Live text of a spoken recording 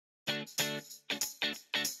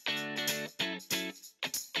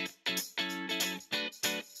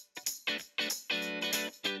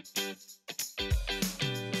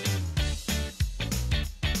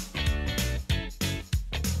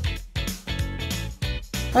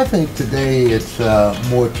I think today it's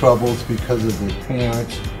more troubles because of the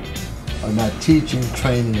parents are not teaching,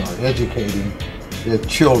 training, or educating their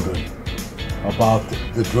children about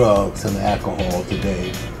the drugs and alcohol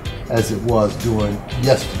today as it was during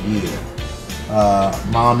yesteryear.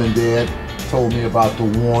 Mom and Dad told me about the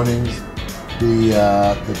warnings,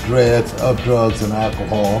 the dreads of drugs and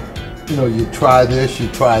alcohol. You know, you try this, you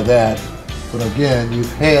try that, but again,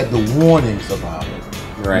 you've had the warnings about it.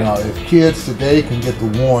 Right. Now, if kids today can get the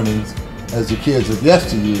warnings as the kids of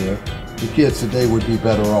yesteryear, the kids today would be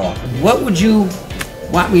better off. What would you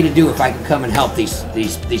want me to do if I could come and help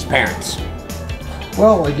these parents?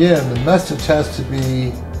 Well, again, the message has to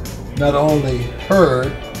be not only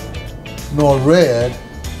heard nor read,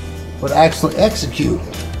 but actually executed.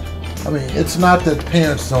 I mean, it's not that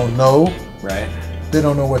parents don't know. Right. They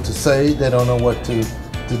don't know what to say, they don't know what to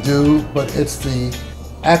do, but it's the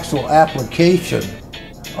actual application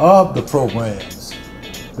of the programs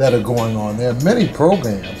that are going on. There are many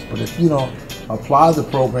programs, but if you don't apply the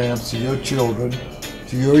programs to your children,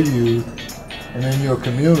 to your youth, and in your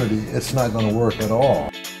community, it's not going to work at all.